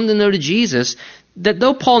saved and come to know to Jesus, that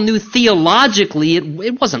though Paul knew theologically,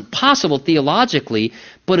 it wasn't possible theologically,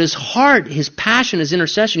 but his heart, his passion, his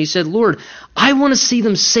intercession, he said, Lord, I want to see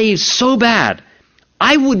them saved so bad.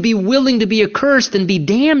 I would be willing to be accursed and be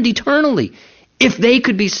damned eternally if they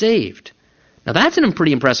could be saved. Now that's a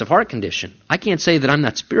pretty impressive heart condition. I can't say that I'm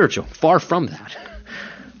not spiritual. Far from that.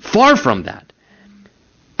 Far from that.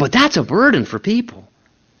 But that's a burden for people.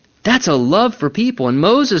 That's a love for people. And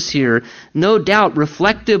Moses here, no doubt,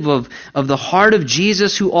 reflective of the heart of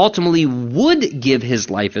Jesus, who ultimately would give his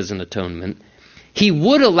life as an atonement. He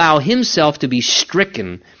would allow himself to be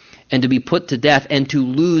stricken and to be put to death and to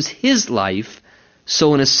lose his life,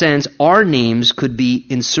 so in a sense our names could be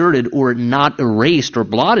inserted or not erased or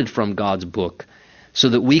blotted from God's book, so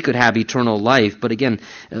that we could have eternal life. But again,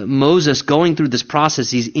 Moses going through this process,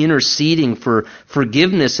 he's interceding for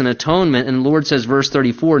forgiveness and atonement. And the Lord says, verse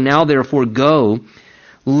 34, "Now therefore go,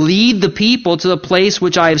 lead the people to the place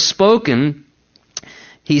which I have spoken,"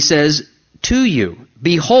 he says, "to you.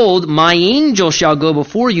 Behold, my angel shall go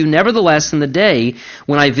before you. Nevertheless, in the day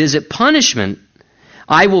when I visit punishment,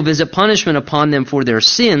 I will visit punishment upon them for their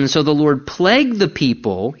sins." So the Lord plagued the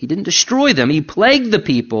people. He didn't destroy them. He plagued the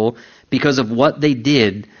people because of what they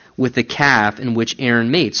did with the calf in which Aaron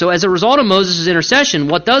made. So as a result of Moses' intercession,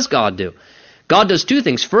 what does God do? God does two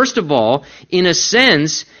things. First of all, in a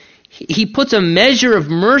sense, he puts a measure of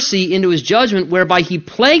mercy into his judgment whereby he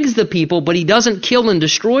plagues the people, but he doesn't kill and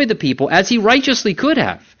destroy the people as he righteously could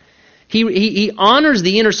have. He honors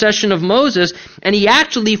the intercession of Moses, and he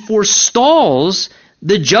actually forestalls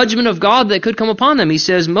the judgment of God that could come upon them. He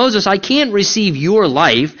says, "Moses, I can't receive your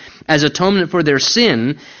life as atonement for their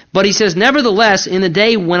sin," but he says, "Nevertheless, in the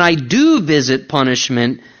day when I do visit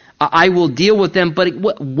punishment, I will deal with them."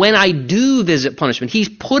 But when I do visit punishment, he's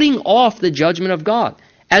putting off the judgment of God.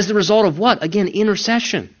 As the result of what? Again,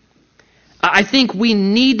 intercession. I think we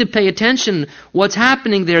need to pay attention what's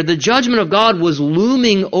happening there. The judgment of God was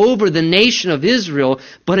looming over the nation of Israel,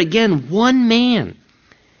 but again, one man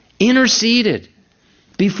interceded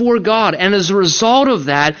before God. And as a result of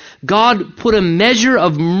that, God put a measure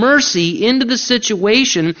of mercy into the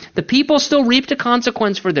situation. The people still reaped a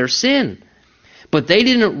consequence for their sin, but they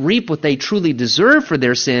didn't reap what they truly deserved for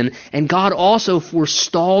their sin, and God also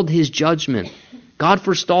forestalled his judgment. God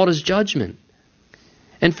forestalled his judgment.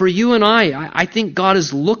 And for you and I think God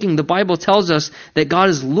is looking, the Bible tells us that God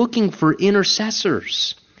is looking for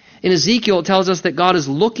intercessors. In Ezekiel, it tells us that God is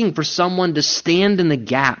looking for someone to stand in the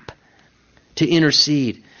gap, to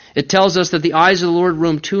intercede. It tells us that the eyes of the Lord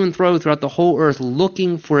roam to and fro throughout the whole earth,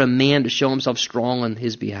 looking for a man to show himself strong on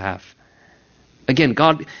his behalf. Again,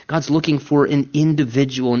 God's looking for an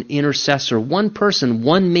individual, an intercessor, one person,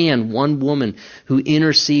 one man, one woman who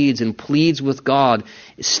intercedes and pleads with God,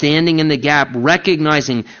 standing in the gap,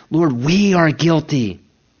 recognizing, Lord, we are guilty.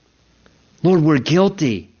 Lord, we're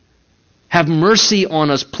guilty. Have mercy on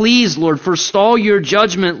us. Please, Lord, forestall your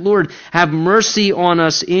judgment. Lord, have mercy on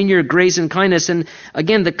us in your grace and kindness. And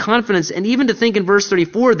again, the confidence, and even to think in verse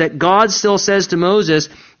 34 that God still says to Moses,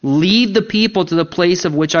 lead the people to the place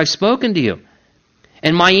of which I've spoken to you,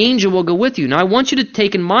 and my angel will go with you. Now, I want you to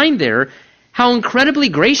take in mind there how incredibly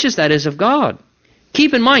gracious that is of God.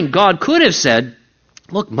 Keep in mind, God could have said,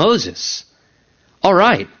 look, Moses, all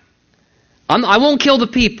right, I won't kill the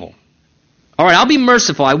people. All right, I'll be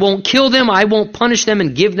merciful. I won't kill them. I won't punish them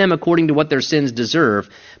and give them according to what their sins deserve.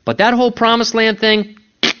 But that whole promised land thing,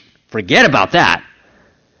 forget about that.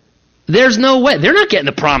 There's no way. They're not getting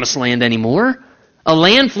the promised land anymore. A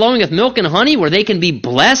land flowing with milk and honey where they can be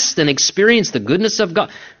blessed and experience the goodness of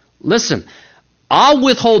God. Listen, I'll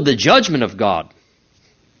withhold the judgment of God,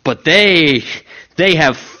 but they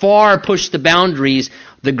have far pushed the boundaries.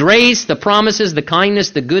 The grace, the promises, the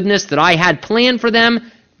kindness, the goodness that I had planned for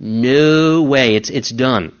them, no way, it's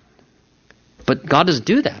done. But God doesn't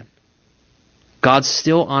do that. God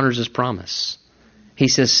still honors his promise. He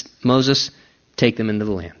says, Moses, take them into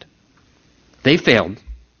the land. They failed.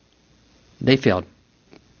 They failed.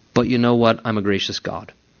 But you know what? I'm a gracious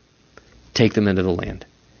God. Take them into the land.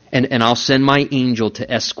 And I'll send my angel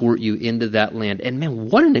to escort you into that land. And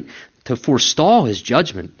man, to forestall his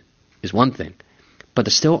judgment is one thing. But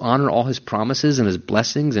to still honor all his promises and his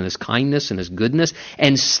blessings and his kindness and his goodness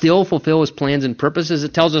and still fulfill his plans and purposes.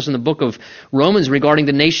 It tells us in the book of Romans regarding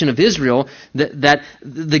the nation of Israel that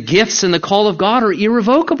the gifts and the call of God are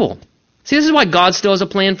irrevocable. See, this is why God still has a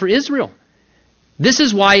plan for Israel. This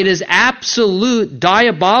is why it is absolute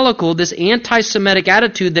diabolical, this anti-Semitic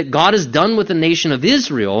attitude that God has done with the nation of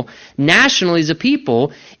Israel, nationally as a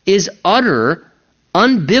people, is utter,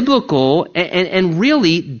 unbiblical, and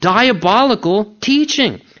really diabolical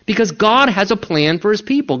teaching. Because God has a plan for his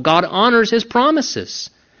people. God honors his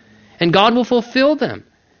promises. And God will fulfill them.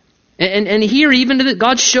 And here, even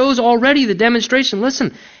God shows already the demonstration.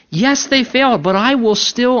 Listen, yes, they failed, but I will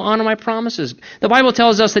still honor my promises. The Bible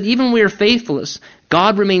tells us that even when we are faithless,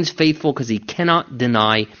 God remains faithful because he cannot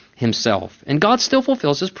deny himself. And God still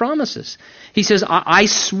fulfills his promises. He says, I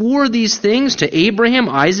swore these things to Abraham,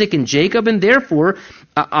 Isaac, and Jacob, and therefore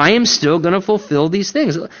I am still going to fulfill these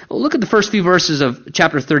things. Look at the first few verses of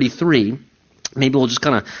chapter 33. Maybe we'll just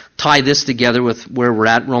kind of tie this together with where we're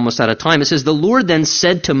at. We're almost out of time. It says, "The Lord then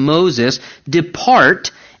said to Moses,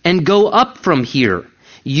 'Depart and go up from here,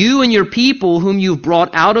 you and your people whom you've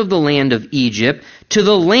brought out of the land of Egypt, to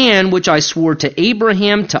the land which I swore to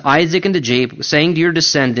Abraham, to Isaac, and to Jacob, saying to your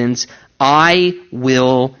descendants, I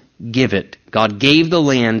will give it.'" God gave the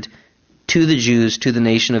land to the Jews, to the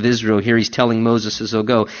nation of Israel. Here he's telling Moses as he'll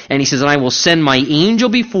go. And he says, "And I will send my angel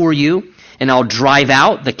before you, and I'll drive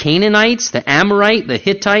out the Canaanites, the Amorite, the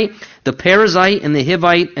Hittite, the Perizzite, and the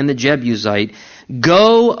Hivite, and the Jebusite.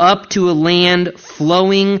 Go up to a land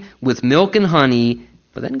flowing with milk and honey."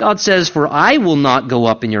 But then God says, "For I will not go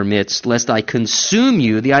up in your midst, lest I consume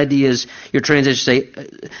you." The idea is, your translation say,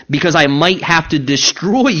 because I might have to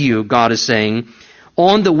destroy you, God is saying,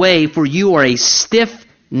 "on the way, for you are a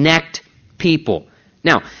stiff-necked people."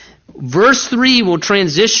 Now, verse 3 will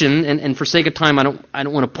transition, and for sake of time, I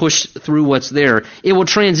don't want to push through what's there. It will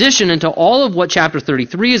transition into all of what chapter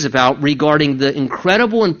 33 is about regarding the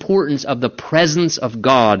incredible importance of the presence of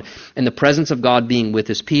God and the presence of God being with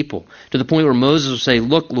his people. To the point where Moses will say,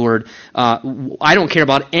 "Look, Lord, I don't care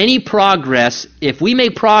about any progress. If we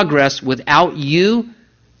make progress without you,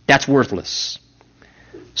 that's worthless.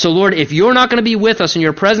 So, Lord, if you're not going to be with us and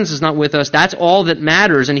your presence is not with us, that's all that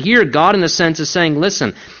matters." And here, God, in a sense, is saying,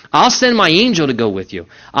 listen, I'll send my angel to go with you.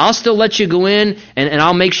 I'll still let you go in, and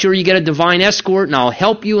I'll make sure you get a divine escort, and I'll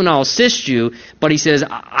help you, and I'll assist you. But he says,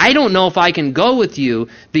 I don't know if I can go with you,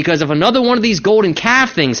 because if another one of these golden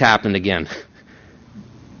calf things happened again,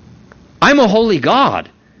 I'm a holy God.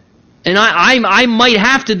 And I might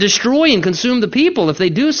have to destroy and consume the people if they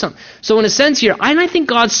do something. So in a sense here, I think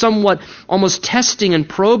God's somewhat almost testing and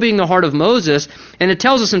probing the heart of Moses. And it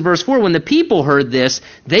tells us in verse 4, when the people heard this,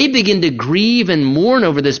 they begin to grieve and mourn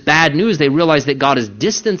over this bad news. They realize that God is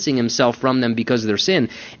distancing himself from them because of their sin.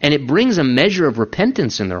 And it brings a measure of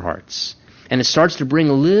repentance in their hearts. And it starts to bring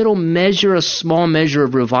a small measure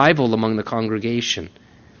of revival among the congregation.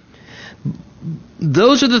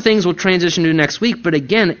 Those are the things we'll transition to next week. But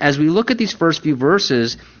again, as we look at these first few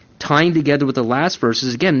verses, tying together with the last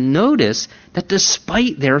verses, again, notice that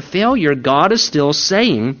despite their failure, God is still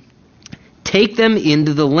saying, "Take them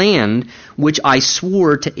into the land which I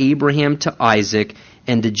swore to Abraham, to Isaac,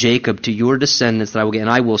 and to Jacob, to your descendants that I will get.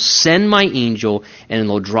 And I will send my angel, and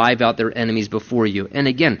they'll drive out their enemies before you." And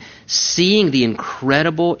again, seeing the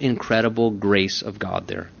incredible, incredible grace of God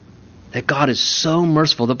there. That God is so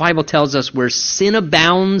merciful. The Bible tells us where sin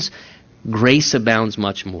abounds, grace abounds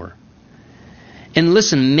much more. And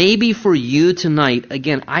listen, maybe for you tonight,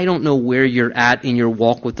 again, I don't know where you're at in your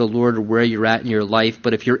walk with the Lord or where you're at in your life,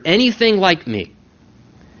 but if you're anything like me,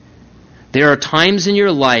 there are times in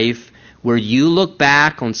your life where you look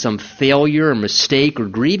back on some failure or mistake or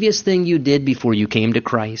grievous thing you did before you came to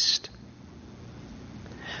Christ.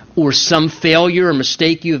 Or some failure or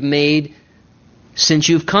mistake you've made since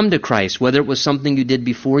you've come to Christ, whether it was something you did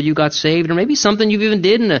before you got saved or maybe something you even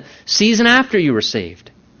did in a season after you were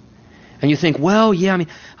saved. And you think, well, yeah,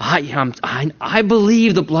 I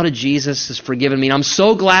believe the blood of Jesus has forgiven me, and I'm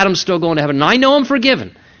so glad I'm still going to heaven. And I know I'm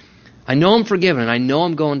forgiven. I know I'm forgiven, and I know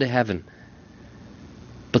I'm going to heaven.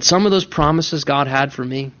 But some of those promises God had for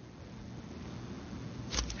me,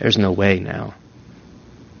 there's no way now.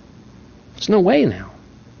 There's no way now.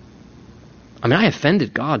 I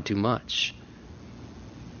offended God too much.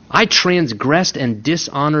 I transgressed and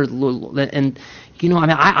dishonored, and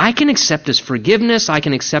I can accept his forgiveness. I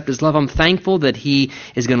can accept his love. I'm thankful that he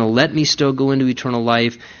is going to let me still go into eternal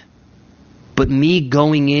life. But me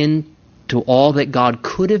going in to all that God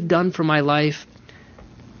could have done for my life,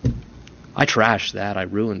 I trashed that. I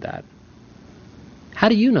ruined that. How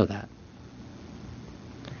do you know that?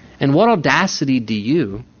 And what audacity do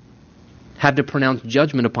you have to pronounce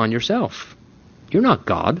judgment upon yourself? You're not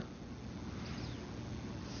God.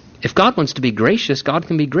 If God wants to be gracious, God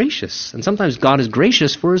can be gracious. And sometimes God is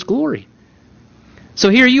gracious for his glory. So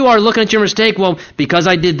here you are looking at your mistake. Well, because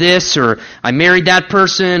I did this, or I married that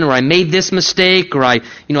person, or I made this mistake, or I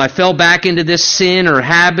fell back into this sin or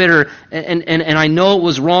habit, and I know it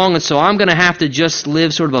was wrong, and so I'm going to have to just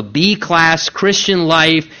live sort of a B-class Christian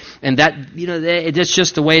life, and that's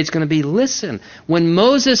just the way it's going to be. Listen, when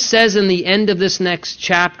Moses says in the end of this next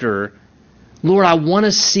chapter, "Lord, I want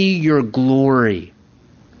to see your glory.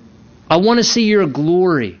 I want to see your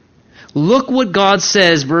glory." Look what God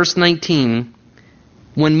says, verse 19.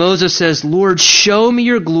 When Moses says, "Lord, show me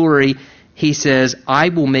your glory," he says, "I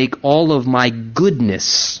will make all of my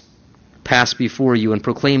goodness pass before you and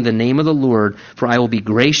proclaim the name of the Lord, for I will be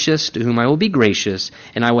gracious to whom I will be gracious,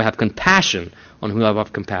 and I will have compassion on whom I will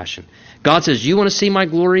have compassion. God says, you want to see my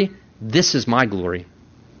glory? This is my glory.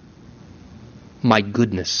 My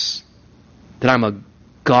goodness. That I'm a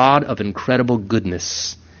God of incredible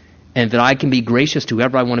goodness, and that I can be gracious to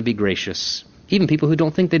whoever I want to be gracious, even people who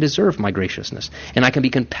don't think they deserve my graciousness. And I can be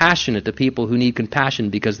compassionate to people who need compassion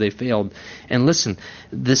because they failed. And listen,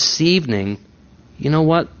 this evening, you know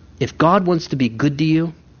what? If God wants to be good to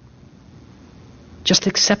you, just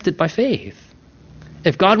accept it by faith.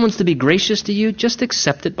 If God wants to be gracious to you, just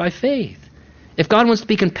accept it by faith. If God wants to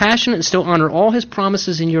be compassionate and still honor all His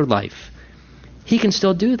promises in your life, He can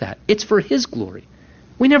still do that. It's for His glory.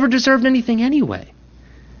 We never deserved anything anyway.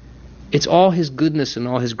 It's all His goodness and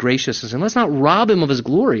all His graciousness. And let's not rob Him of His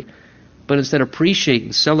glory, but instead appreciate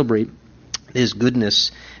and celebrate His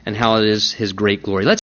goodness and how it is His great glory. Let's